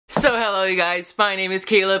So hello you guys, my name is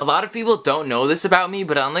Caleb. A lot of people don't know this about me,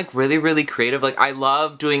 but I'm like really creative. Like I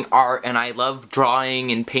love doing art and I love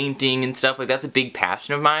drawing and painting and stuff. Like that's a big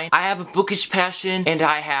passion of mine. I have a bookish passion and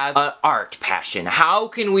I have an art passion. How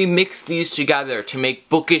can we mix these together to make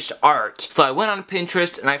bookish art? So I went on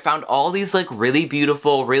Pinterest and I found all these like really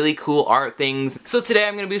beautiful, really cool art things. So today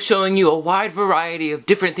I'm going to be showing you a wide variety of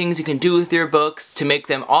different things you can do with your books to make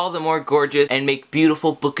them all the more gorgeous and make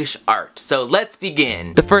beautiful bookish art. So let's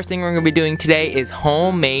begin. The first thing we're going to be doing today is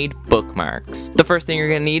homemade bookmarks. The first thing you're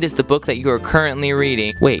going to need is the book that you are currently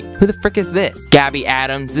reading. Wait, who the frick is this? Gabby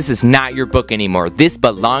Adams, this is not your book anymore. This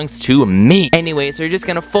belongs to me. Anyway, so you're just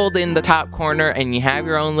going to fold in the top corner and you have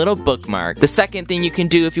your own little bookmark. The second thing you can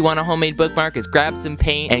do if you want a homemade bookmark is grab some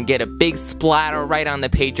paint and get a big splatter right on the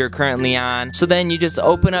page you're currently on. So then you just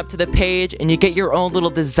open up to the page and you get your own little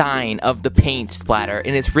design of the paint splatter,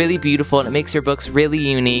 and it's really beautiful and it makes your books really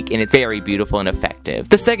unique and it's very beautiful and effective.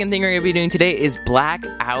 The second thing we're going to be doing today is black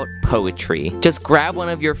out poetry. Just grab one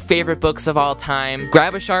of your favorite books of all time,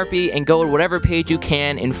 grab a Sharpie and go to whatever page you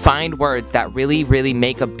can and find words that really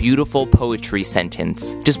make a beautiful poetry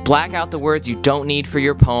sentence. Just black out the words you don't need for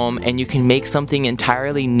your poem and you can make something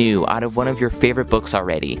entirely new out of one of your favorite books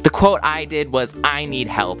already. The quote I did was, "I need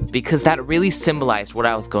help," because that really symbolized what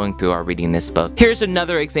I was going through while reading this book. Here's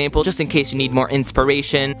another example just in case you need more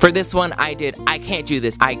inspiration. For this one I did, "I can't do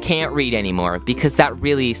this, I can't read anymore," because that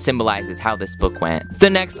really symbolizes how this book went. The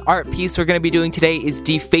next art piece we're going to be doing today is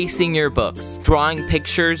defacing your books. Drawing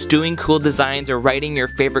pictures, doing cool designs, or writing your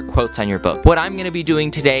favorite quotes on your book. What I'm going to be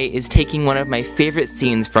doing today is taking one of my favorite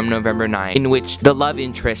scenes from November 9, in which the love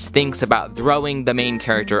interest thinks about throwing the main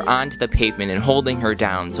character onto the pavement and holding her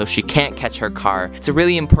down so she can't catch her car. It's a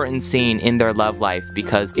really important scene in their love life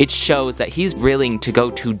because it shows that he's willing to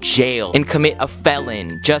go to jail and commit a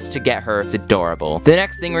felon just to get her. It's adorable. The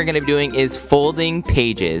next thing we're going to be doing is folding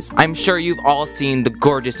pages. I'm sure you've all seen the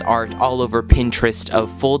gorgeous art all over Pinterest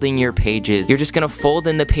of folding your pages. You're just going to fold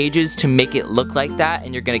in the pages to make it look like that,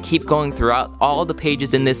 and you're going to keep going throughout all the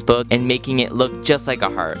pages in this book and making it look just like a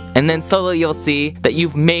heart. And then slowly you'll see that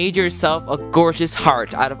you've made yourself a gorgeous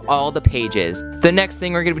heart out of all the pages. The next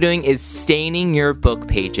thing we're going to be doing is staining your book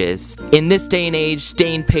pages. In this day and age,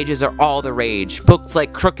 stained pages are all the rage. Books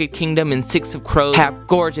like Crooked Kingdom and Six of Crows have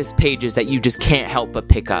gorgeous pages that you just can't help but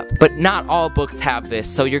pick up. But not all books have this,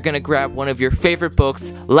 so you're going to grab one of your favorite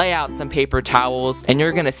books, lay out some paper towels, and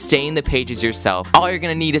you're going to stain the pages yourself. All you're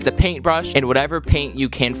going to need is a paintbrush and whatever paint you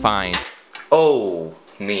can find. Oh,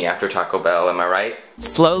 me after Taco Bell, am I right?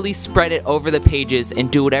 Slowly spread it over the pages and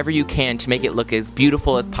do whatever you can to make it look as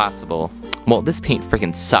beautiful as possible. Well, this paint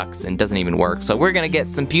freaking sucks and doesn't even work, so we're gonna get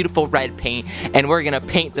some beautiful red paint and we're gonna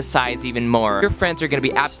paint the sides even more. Your friends are gonna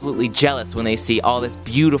be absolutely jealous when they see all this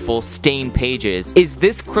beautiful stained pages. Is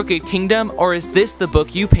this Crooked Kingdom, or is this the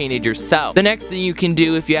book you painted yourself? The next thing you can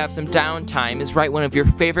do if you have some downtime is write one of your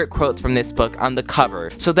favorite quotes from this book on the cover.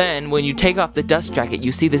 So then when you take off the dust jacket,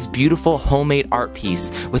 you see this beautiful homemade art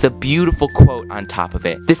piece with a beautiful quote on top of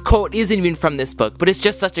it. This quote isn't even from this book, but it's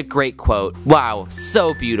just such a great quote. Wow,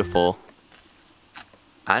 so beautiful.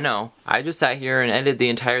 I know. I just sat here and edited the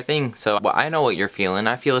entire thing, so I know what you're feeling.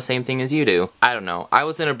 I feel the same thing as you do. I don't know. I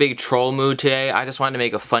was in a big troll mood today. I just wanted to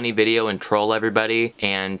make a funny video and troll everybody,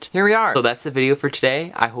 and here we are. So that's the video for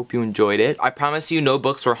today. I hope you enjoyed it. I promise you no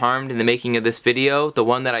books were harmed in the making of this video. The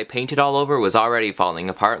one that I painted all over was already falling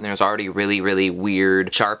apart, and there's already really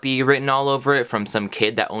weird Sharpie written all over it from some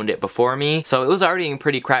kid that owned it before me. So it was already in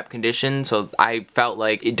pretty crap condition, so I felt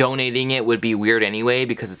like donating it would be weird anyway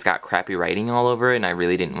because it's got crappy writing all over it, and I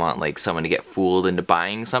really didn't want like someone to get fooled into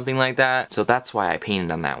buying something like that. So that's why I painted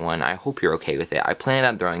on that one. I hope you're okay with it. I planned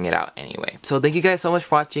on throwing it out anyway. So thank you guys so much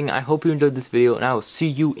for watching. I hope you enjoyed this video and I will see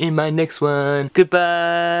you in my next one.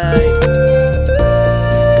 Goodbye!